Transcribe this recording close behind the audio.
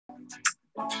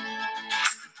Okay,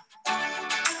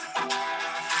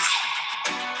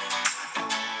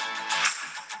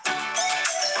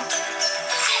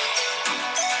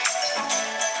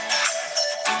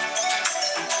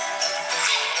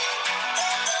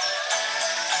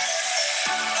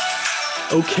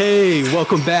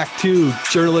 welcome back to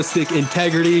Journalistic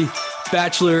Integrity,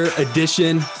 Bachelor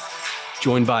Edition,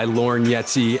 joined by Lauren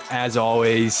Yetzi, as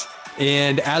always.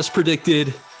 And as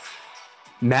predicted,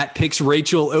 Matt picks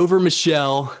Rachel over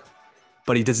Michelle,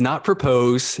 but he does not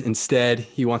propose. Instead,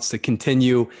 he wants to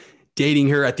continue dating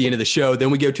her at the end of the show.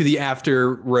 Then we go to the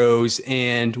after rose,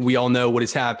 and we all know what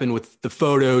has happened with the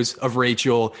photos of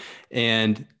Rachel,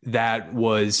 and that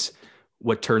was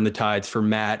what turned the tides for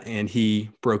Matt, and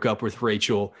he broke up with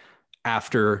Rachel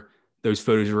after those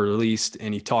photos were released,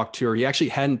 and he talked to her. He actually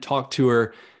hadn't talked to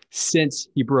her since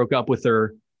he broke up with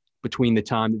her between the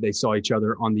time that they saw each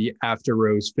other on the After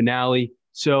Rose finale.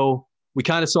 So we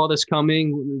kind of saw this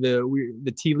coming.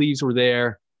 The tea leaves were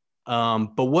there.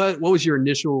 But what was your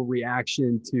initial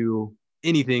reaction to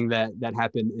anything that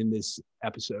happened in this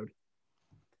episode?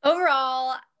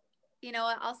 Overall, you know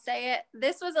what, I'll say it.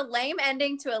 This was a lame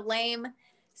ending to a lame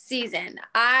season.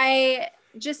 I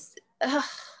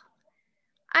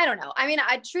don't know. I mean,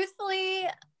 I truthfully,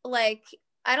 I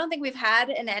don't think we've had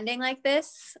an ending like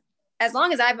this. As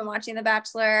long as I've been watching The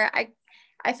Bachelor, I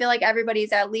feel like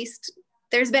everybody's at least,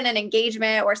 there's been an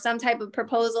engagement or some type of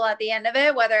proposal at the end of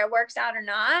it, whether it works out or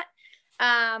not.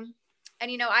 And,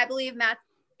 you know, I believe Matt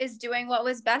is doing what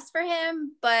was best for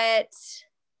him, but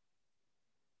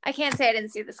I can't say I didn't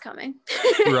see this coming.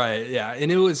 Right. Yeah.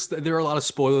 And there were a lot of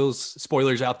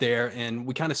spoilers out there, and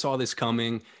we kind of saw this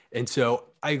coming. And so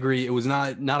I agree. It was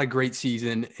not a great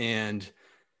season, and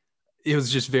it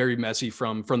was just very messy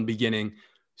from the beginning.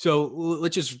 So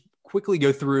let's just quickly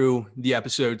go through the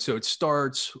episode. So it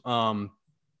starts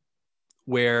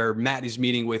where Matt is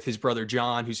meeting with his brother,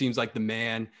 John, who seems like the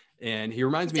man. And he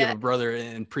reminds me of a brother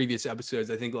in previous episodes,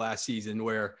 I think last season,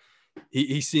 where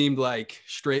he seemed like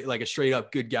a straight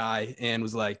up good guy, and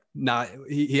was like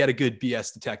he had a good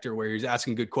BS detector where he was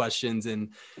asking good questions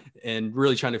and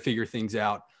really trying to figure things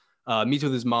out. Meets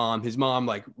with his mom. His mom,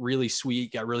 like, really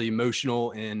sweet, got really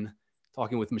emotional in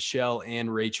talking with Michelle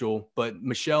and Rachel, but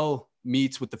Michelle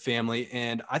meets with the family.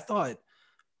 And I thought,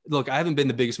 look, I haven't been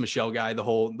the biggest Michelle guy the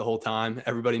whole time.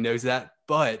 Everybody knows that,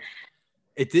 but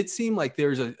it did seem like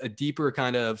there's a deeper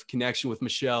kind of connection with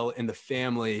Michelle and the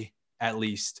family, at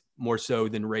least more so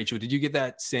than Rachel. Did you get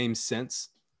that same sense?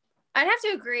 I'd have to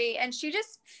agree. And she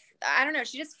just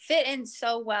fit in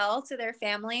so well to their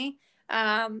family.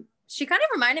 She kind of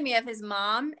reminded me of his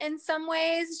mom in some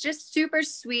ways, just super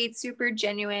sweet, super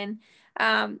genuine.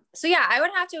 So yeah, I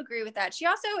would have to agree with that. She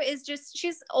also is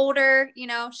she's older, you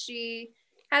know, she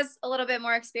has a little bit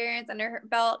more experience under her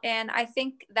belt. And I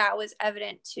think that was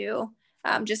evident too,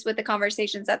 just with the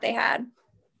conversations that they had.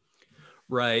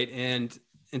 Right. And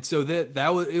so it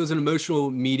was an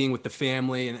emotional meeting with the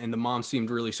family, and the mom seemed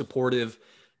really supportive.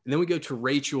 And then we go to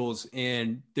Rachel's,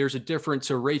 and there's a difference.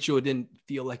 So Rachel didn't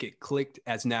feel like it clicked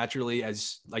as naturally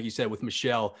as, like you said, with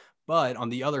Michelle. But on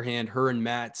the other hand, her and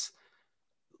Matt's,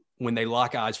 when they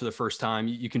lock eyes for the first time,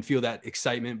 you can feel that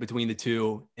excitement between the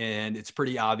two, and it's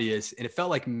pretty obvious. And it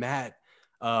felt like Matt,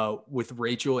 with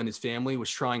Rachel and his family, was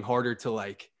trying harder to,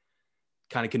 like,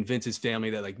 kind of convince his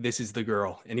family that, like, this is the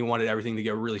girl, and he wanted everything to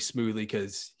go really smoothly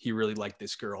because he really liked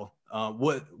this girl.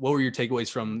 What were your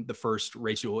takeaways from the first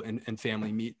Rachel and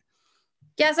family meet?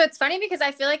 Yeah, so it's funny because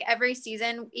I feel like every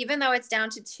season, even though it's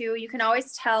down to 2, you can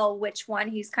always tell which one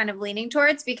he's kind of leaning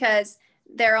towards, because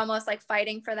they're almost like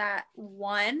fighting for that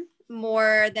one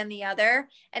more than the other.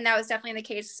 And that was definitely the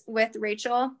case with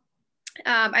Rachel.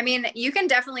 I mean, you can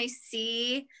definitely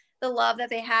see the love that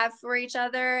they have for each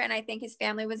other. And I think his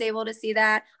family was able to see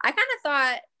that. I kind of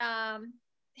thought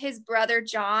his brother,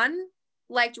 John,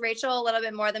 liked Rachel a little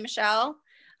bit more than Michelle.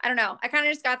 I don't know. I kind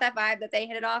of just got that vibe that they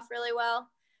hit it off really well.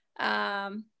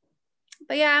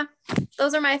 But yeah,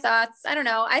 those are my thoughts. I don't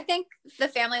know. I think the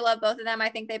family loved both of them. I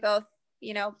think they both,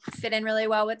 you know, fit in really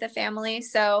well with the family.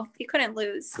 So he couldn't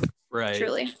lose. Right.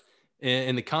 Truly.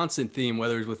 And the constant theme,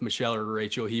 whether it was with Michelle or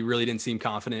Rachel, he really didn't seem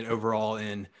confident overall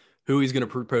in who he's going to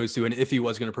propose to, and if he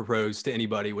was going to propose to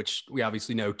anybody, which we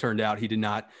obviously know turned out he did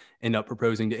not end up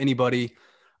proposing to anybody.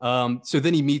 So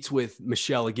then he meets with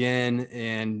Michelle again,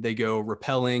 and they go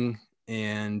rappelling,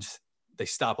 and they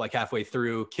stop like halfway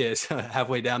through, kiss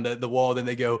halfway down the wall, then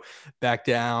they go back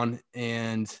down.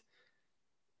 And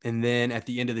then at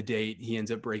the end of the date, he ends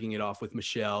up breaking it off with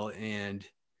Michelle, and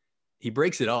he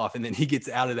breaks it off, and then he gets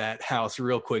out of that house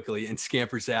real quickly and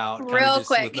scampers out real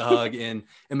quick with the hug. And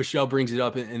Michelle brings it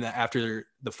up after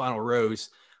the final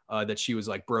rose. that she was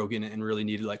like broken and really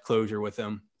needed like closure with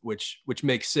him, which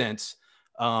makes sense.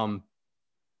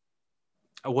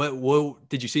 What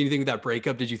did you see anything with that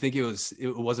breakup? Did you think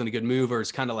it wasn't a good move, or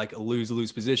it's kind of like a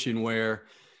lose-lose position where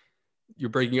you're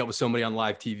breaking up with somebody on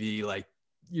live TV, like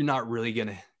you're not really going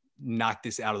to knock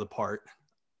this out of the park?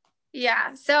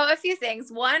 Yeah. So a few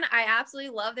things. One, I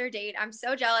absolutely love their date. I'm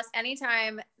so jealous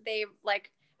anytime they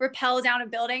like rappel down a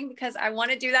building, because I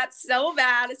want to do that so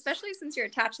bad, especially since you're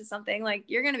attached to something. Like,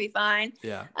 you're going to be fine.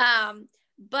 Yeah.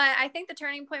 But I think the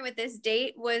turning point with this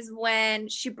date was when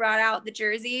she brought out the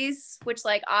jerseys, which,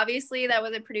 like, obviously that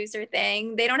was a producer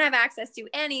thing. They don't have access to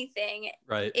anything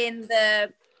right in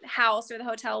the house or the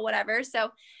hotel, whatever.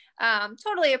 So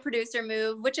totally a producer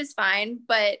move, which is fine.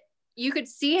 But you could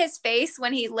see his face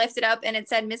when he lifted up and it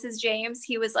said Mrs. James.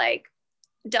 He was like,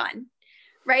 done.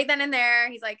 Right then and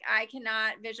there, he's like, I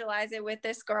cannot visualize it with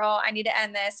this girl. I need to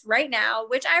end this right now,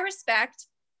 which I respect.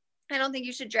 I don't think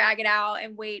you should drag it out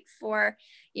and wait for,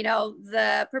 you know,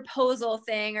 the proposal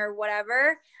thing or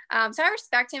whatever. So I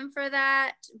respect him for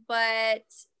that. But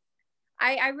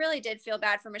I really did feel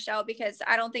bad for Michelle, because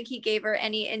I don't think he gave her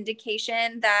any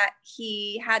indication that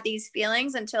he had these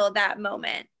feelings until that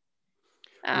moment.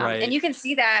 Right. And you can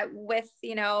see that with,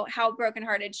 you know, how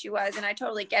brokenhearted she was. And I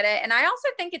totally get it. And I also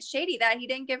think it's shady that he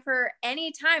didn't give her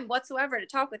any time whatsoever to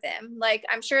talk with him. Like,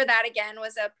 I'm sure that again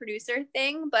was a producer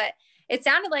thing, but it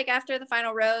sounded like after the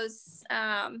final rose,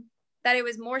 that it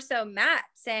was more so Matt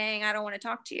saying, I don't want to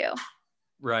talk to you.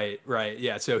 Right.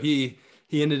 Yeah. So he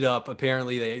ended up,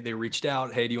 apparently they reached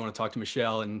out. Hey, do you want to talk to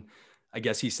Michelle? And I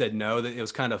guess he said no. That it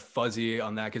was kind of fuzzy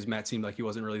on that, because Matt seemed like he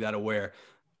wasn't really that aware.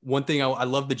 One thing, I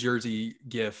love the jersey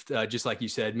gift, just like you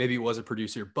said, maybe it was a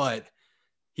producer, but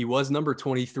he was number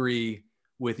 23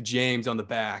 with James on the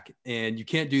back, and you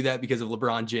can't do that because of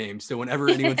LeBron James. So whenever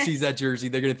anyone sees that jersey,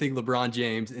 they're going to think LeBron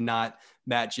James and not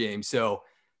Matt James. So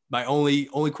my only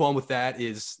qualm with that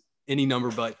is any number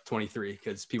but 23,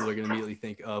 because people are going to immediately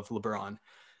think of LeBron.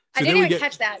 So I didn't even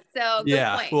catch that. So good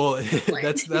point. Well, good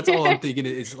point. that's all I'm thinking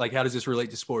is like, how does this relate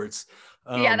to sports?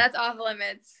 Yeah, that's off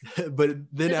limits. But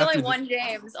then there's only one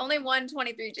James, only one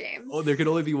 23 James. Oh, there could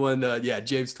only be one.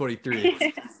 James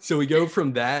 23. So we go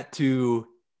from that to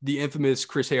the infamous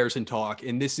Chris Harrison talk.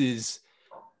 And it's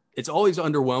always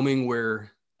underwhelming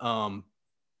where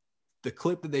the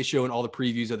clip that they show in all the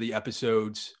previews of the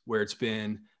episodes where it's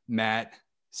been Matt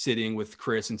sitting with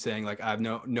Chris and saying like, I have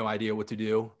no idea what to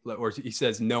do. Or he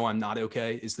says, no, I'm not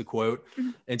okay, is the quote. Mm-hmm.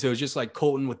 And so it's just like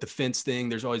Colton with the fence thing.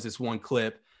 There's always this one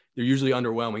clip. They're usually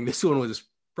underwhelming. This one was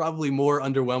probably more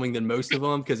underwhelming than most of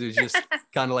them, because it was just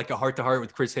kind of like a heart to heart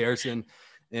with Chris Harrison.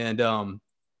 And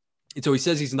so he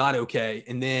says he's not okay.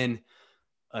 And then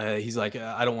he's like,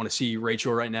 I don't want to see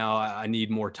Rachel right now. I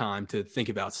need more time to think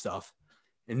about stuff.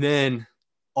 And then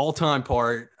all-time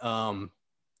part,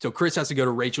 so Chris has to go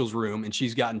to Rachel's room, and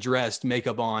she's gotten dressed,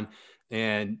 makeup on,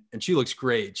 and she looks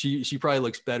great. She probably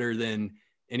looks better than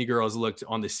any girl has looked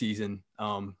on this season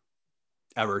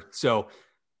ever. So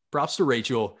props to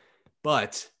Rachel.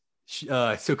 But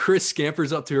so Chris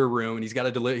scampers up to her room, and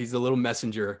he's a little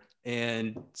messenger.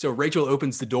 And so Rachel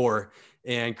opens the door,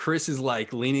 and Chris is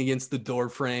like leaning against the door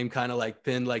frame, kind of like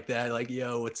pinned like that, like,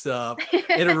 yo, what's up?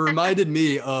 And it reminded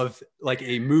me of like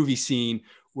a movie scene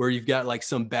where you've got like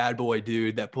some bad boy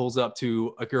dude that pulls up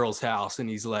to a girl's house, and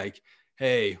he's like,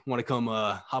 hey, want to come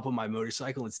hop on my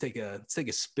motorcycle? Let's take a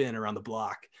spin around the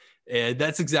block. And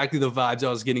that's exactly the vibes I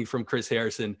was getting from Chris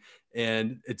Harrison.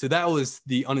 And so that was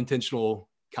the unintentional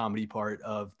comedy part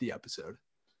of the episode.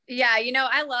 Yeah, you know,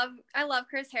 I love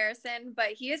Chris Harrison,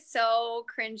 but he is so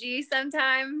cringy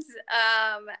sometimes.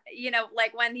 You know,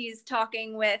 like when he's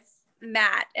talking with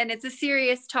Matt, and it's a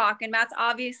serious talk, and Matt's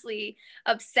obviously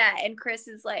upset, and Chris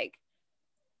is like,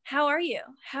 how are you?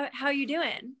 How you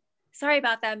doing? Sorry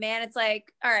about that, man. It's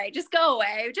like, all right, just go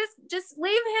away. Just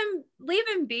leave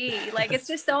him be. Like, it's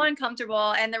just so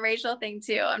uncomfortable. And the Rachel thing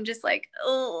too. I'm just like,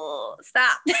 oh,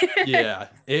 stop. Yeah.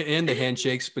 And the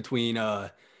handshakes between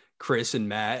Chris and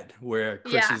Matt, where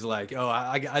Chris is like, oh,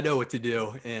 I know what to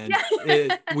do. And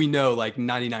we know like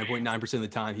 99.9% of the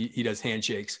time he does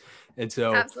handshakes. And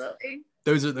so absolutely,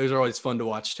 those are always fun to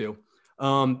watch too.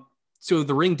 So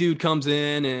the ring dude comes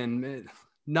in, and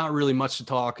not really much to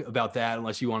talk about that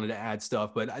unless you wanted to add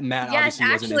stuff, but Matt obviously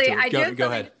wasn't into it. I do have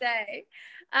something to say.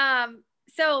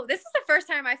 So this is the first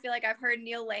time I feel like I've heard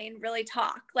Neil Lane really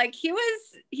talk. Like he was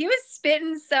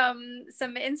spitting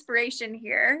some inspiration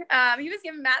here. He was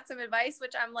giving Matt some advice,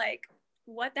 which I'm like,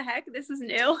 what the heck? This is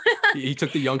new. He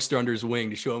took the youngster under his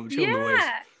wing to show him the ways.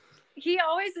 He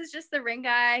always is just the ring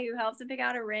guy who helps him pick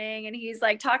out a ring, and he's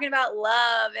like talking about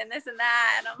love and this and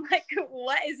that. And I'm like,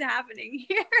 what is happening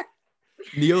here?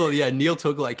 Neil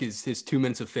took like his 2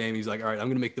 minutes of fame. He's like, all right, I'm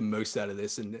gonna make the most out of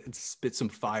this and spit some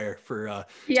fire for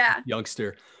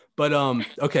youngster. But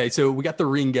okay, so we got the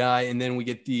ring guy, and then we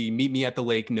get the meet me at the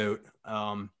lake note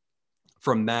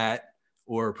from Matt,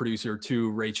 or producer,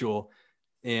 to Rachel,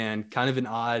 and kind of an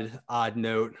odd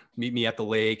note. Meet me at the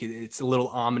lake. It's a little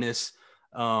ominous,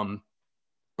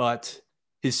 but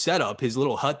his setup, his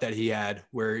little hut that he had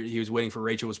where he was waiting for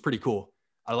Rachel, was pretty cool.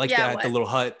 I like that, the little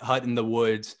hut in the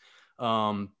woods.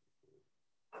 And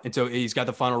so he's got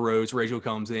the final rose. Rachel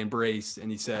comes, they embrace, and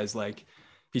he says, like,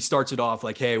 he starts it off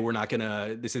like, hey,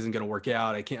 this isn't gonna work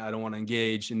out. I don't want to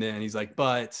engage. And then he's like,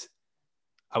 but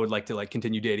I would like to like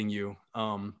continue dating you.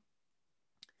 I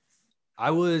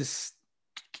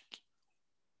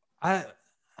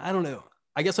don't know.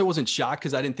 I guess I wasn't shocked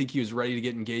because I didn't think he was ready to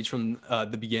get engaged from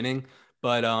the beginning.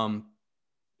 But I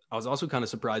was also kind of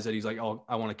surprised that he's like, oh,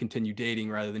 I want to continue dating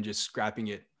rather than just scrapping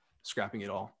it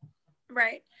all.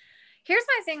 Right. Here's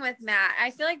my thing with Matt. I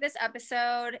feel like this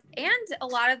episode and a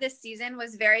lot of this season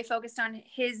was very focused on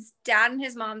his dad and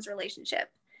his mom's relationship.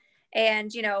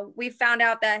 And, you know, we found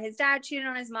out that his dad cheated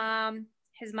on his mom.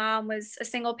 His mom was a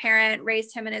single parent,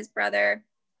 raised him and his brother.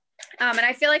 And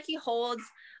I feel like he holds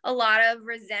a lot of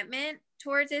resentment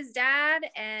towards his dad,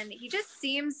 and he just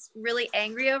seems really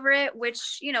angry over it,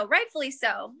 which, you know, rightfully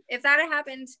so. If that had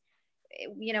happened,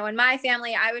 you know, in my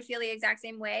family, I would feel the exact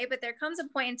same way. But there comes a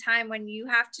point in time when you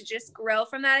have to just grow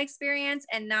from that experience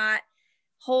and not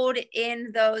hold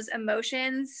in those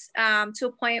emotions to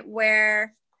a point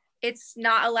where it's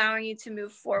not allowing you to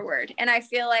move forward. And I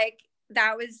feel like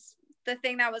that was the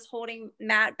thing that was holding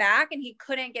Matt back, and he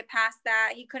couldn't get past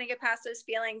that. He couldn't get past those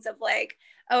feelings of like,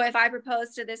 oh, if I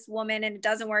propose to this woman and it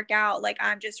doesn't work out, like,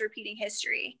 I'm just repeating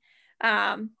history.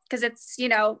 Because it's, you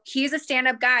know, he's a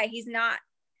stand-up guy. He's not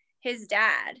his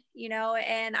dad, you know,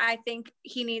 and I think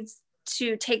he needs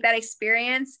to take that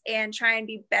experience and try and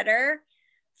be better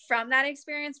from that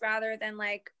experience rather than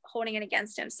like holding it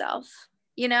against himself,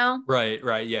 you know? Right.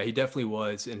 Yeah, he definitely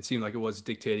was. And it seemed like it was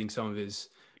dictating some of his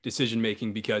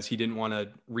decision-making because he didn't want to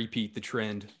repeat the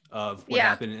trend of what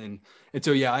happened. And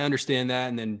so, yeah, I understand that.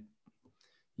 And then,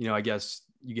 you know, I guess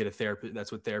you get a therapist.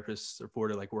 That's what therapists are for,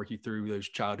 to like work you through those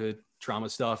childhood trauma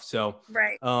stuff. So,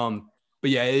 right. But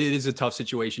yeah, it is a tough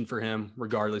situation for him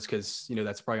regardless, because, you know,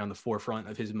 that's probably on the forefront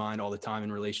of his mind all the time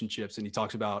in relationships. And he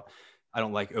talks about, I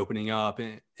don't like opening up,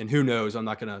 and who knows, I'm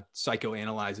not going to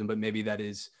psychoanalyze him, but maybe that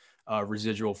is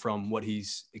residual from what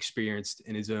he's experienced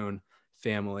in his own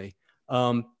family.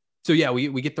 So yeah,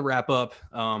 we get the wrap up,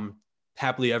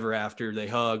 happily ever after. They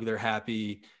hug, they're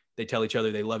happy. They tell each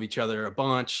other they love each other a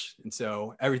bunch. And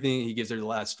so everything, he gives her the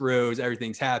last rose,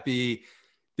 everything's happy.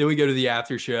 Then we go to the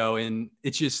after show, and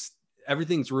it's just,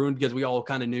 everything's ruined because we all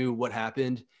kind of knew what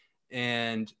happened.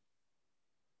 And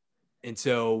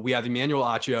so we have Emmanuel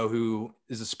Acho, who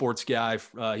is a sports guy.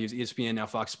 He was ESPN, now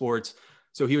Fox Sports.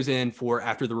 So he was in for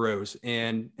After the Rose.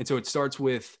 And so it starts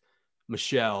with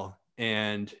Michelle,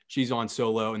 and she's on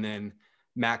solo, and then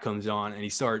Matt comes on,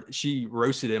 and she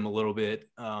roasted him a little bit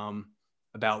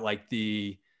about like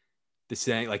the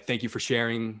saying, like, thank you for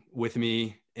sharing with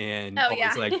me. And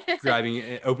like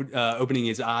opening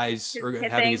his eyes, or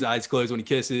having his eyes closed when he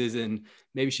kisses. And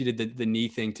maybe she did the knee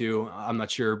thing too. I'm not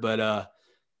sure, but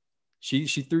she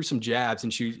threw some jabs,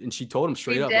 and she told him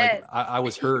straight up, like, I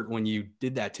was hurt when you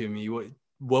did that to me.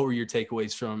 What were your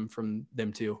takeaways from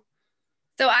them two?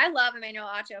 So I love Emmanuel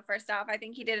Acho. First off, I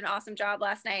think he did an awesome job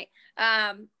last night.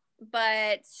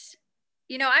 But,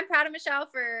 you know, I'm proud of Michelle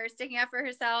for sticking up for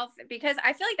herself, because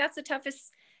I feel like that's the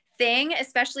toughest thing,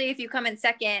 especially if you come in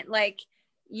second. Like,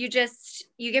 you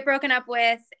get broken up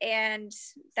with, and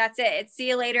that's it. It's see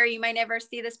you later. You might never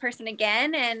see this person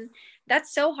again. And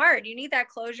that's so hard. You need that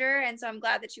closure. And so I'm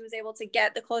glad that she was able to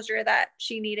get the closure that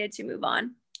she needed to move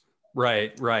on.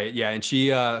 Right. Yeah. And she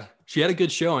had a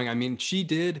good showing. I mean, she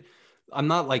did. I'm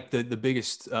not like the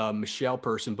biggest Michelle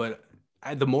person, but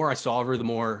the more I saw of her, the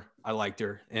more I liked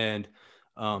her. And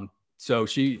so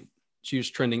she was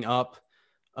trending up.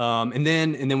 And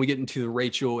then we get into the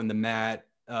Rachel and the Matt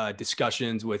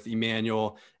discussions with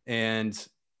Emmanuel, and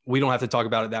we don't have to talk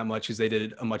about it that much because they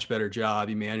did a much better job.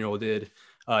 Emmanuel did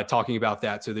talking about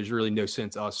that. So there's really no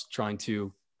sense us trying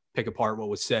to pick apart what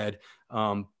was said.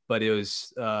 But it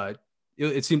was,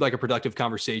 it seemed like a productive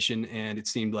conversation, and it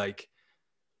seemed like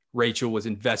Rachel was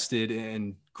invested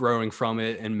in growing from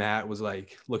it, and Matt was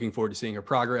like looking forward to seeing her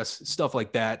progress, stuff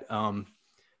like that.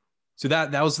 So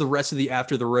that was the rest of the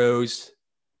After the Rose,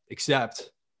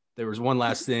 except there was one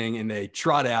last thing, and they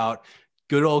trot out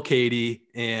good old Katie,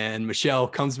 and Michelle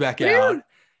comes back out.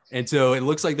 And so it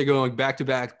looks like they're going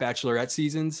back-to-back Bachelorette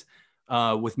seasons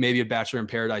with maybe a Bachelor in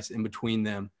Paradise in between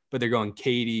them. but they're going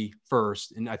Katie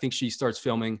first. And I think she starts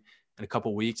filming in a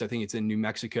couple weeks. I think it's in New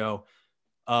Mexico.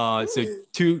 So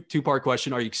two-part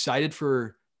question. Are you excited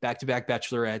for back-to-back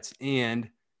Bachelorettes? And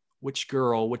which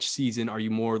season are you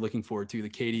more looking forward to, the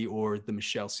Katie or the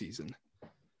Michelle season?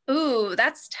 Ooh,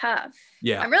 that's tough.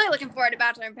 Yeah. I'm really looking forward to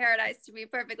Bachelor in Paradise, to be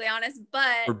perfectly honest,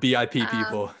 but for BIP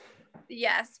people.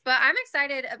 Yes, but I'm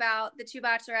excited about the 2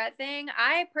 Bachelorette thing.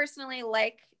 I personally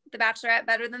like the Bachelorette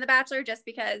better than the Bachelor just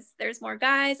because there's more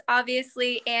guys,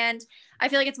 obviously, and I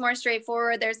feel like it's more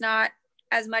straightforward. There's not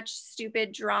as much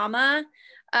stupid drama.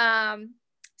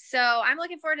 So I'm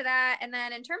looking forward to that. And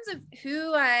then in terms of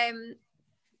who I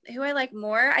like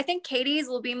more, I think Katie's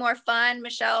will be more fun.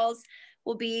 Michelle's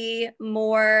will be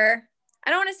more, I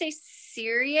don't want to say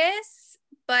serious,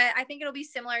 but I think it'll be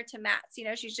similar to Matt's. You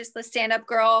know, she's just the stand-up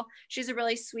girl. She's a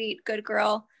really sweet, good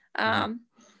girl.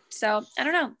 So I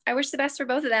don't know. I wish the best for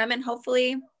both of them, and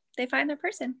hopefully they find their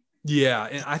person. Yeah.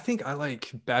 And I think I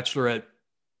like Bachelorette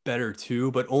better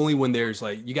too, but only when there's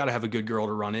like, you got to have a good girl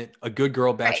to run it. A good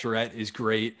girl Bachelorette is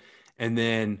great. And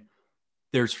then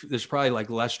there's probably like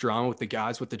less drama with the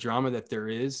guys. With the drama that there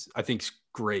is, I think is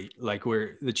great. Like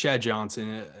where the Chad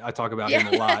Johnson, I talk about him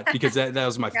a lot because that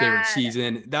was my favorite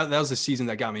season. That was the season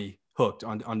that got me hooked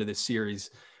onto this series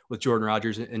with Jordan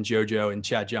Rogers and JoJo and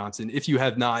Chad Johnson. If you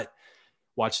have not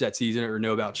watched that season or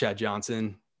know about Chad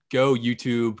Johnson, go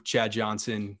YouTube Chad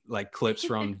Johnson, like clips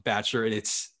from Bachelor. And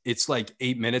it's like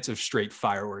 8 minutes of straight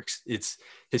fireworks. It's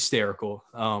hysterical.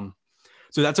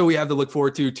 So that's what we have to look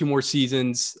forward to. 2 more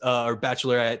seasons, or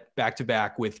Bachelorette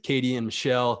back-to-back with Katie and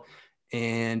Michelle.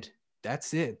 And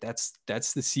that's it.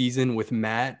 That's the season with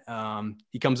Matt.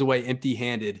 He comes away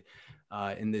empty-handed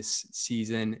in this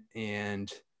season.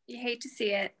 And you hate to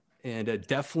see it. And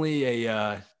definitely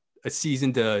a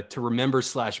season to remember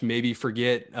 / maybe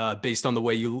forget, based on the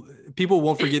way people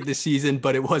won't forget this season,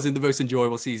 but it wasn't the most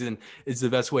enjoyable season is the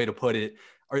best way to put it.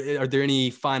 Are there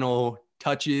any final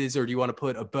touches, or do you want to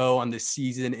put a bow on this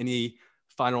season? Any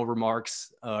final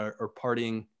remarks or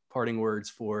parting words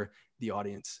for the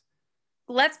audience?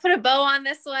 Let's put a bow on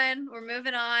this one. We're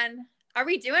moving on. Are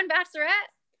we doing Bachelorette?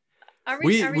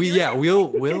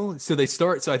 We'll so they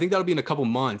start. So I think that'll be in a couple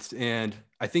months, and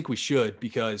I think we should,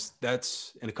 because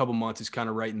that's in a couple months is kind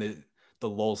of right in the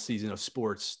lull season of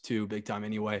sports too, big time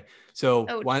anyway. So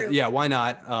why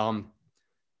not?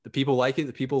 The people like it.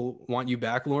 The people want you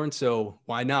back, Lauren. So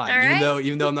why not?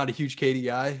 Even though I'm not a huge Katie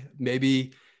guy,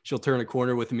 maybe she'll turn a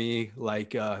corner with me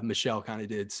like Michelle kind of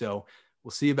did. So we'll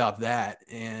see about that.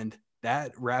 And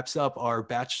that wraps up our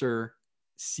Bachelor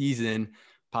season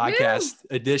podcast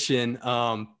edition.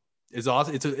 Is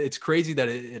awesome. It's crazy that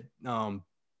it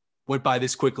went by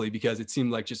this quickly, because it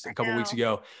seemed like just a couple weeks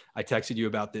ago I texted you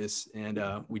about this, and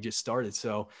we just started.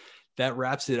 So that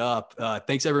wraps it up.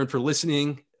 Thanks everyone for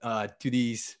listening to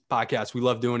these podcasts. We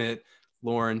love doing it.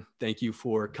 Lauren, thank you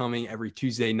for coming every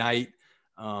Tuesday night.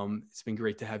 It's been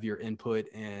great to have your input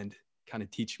and kind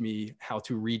of teach me how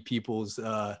to read people's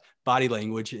body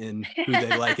language and who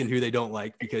they like and who they don't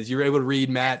like, because you're able to read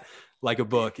Matt like a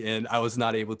book, and I was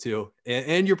not able to.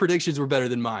 And your predictions were better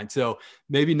than mine. So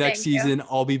maybe next season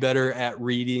I'll be better at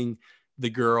reading the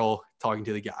girl talking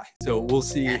to the guy. So we'll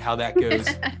see how that goes.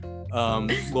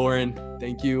 Lauren,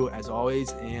 thank you as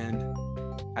always. And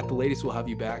at the latest, we'll have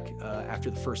you back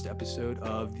after the first episode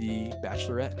of The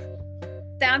Bachelorette.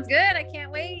 Sounds good. I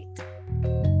can't wait.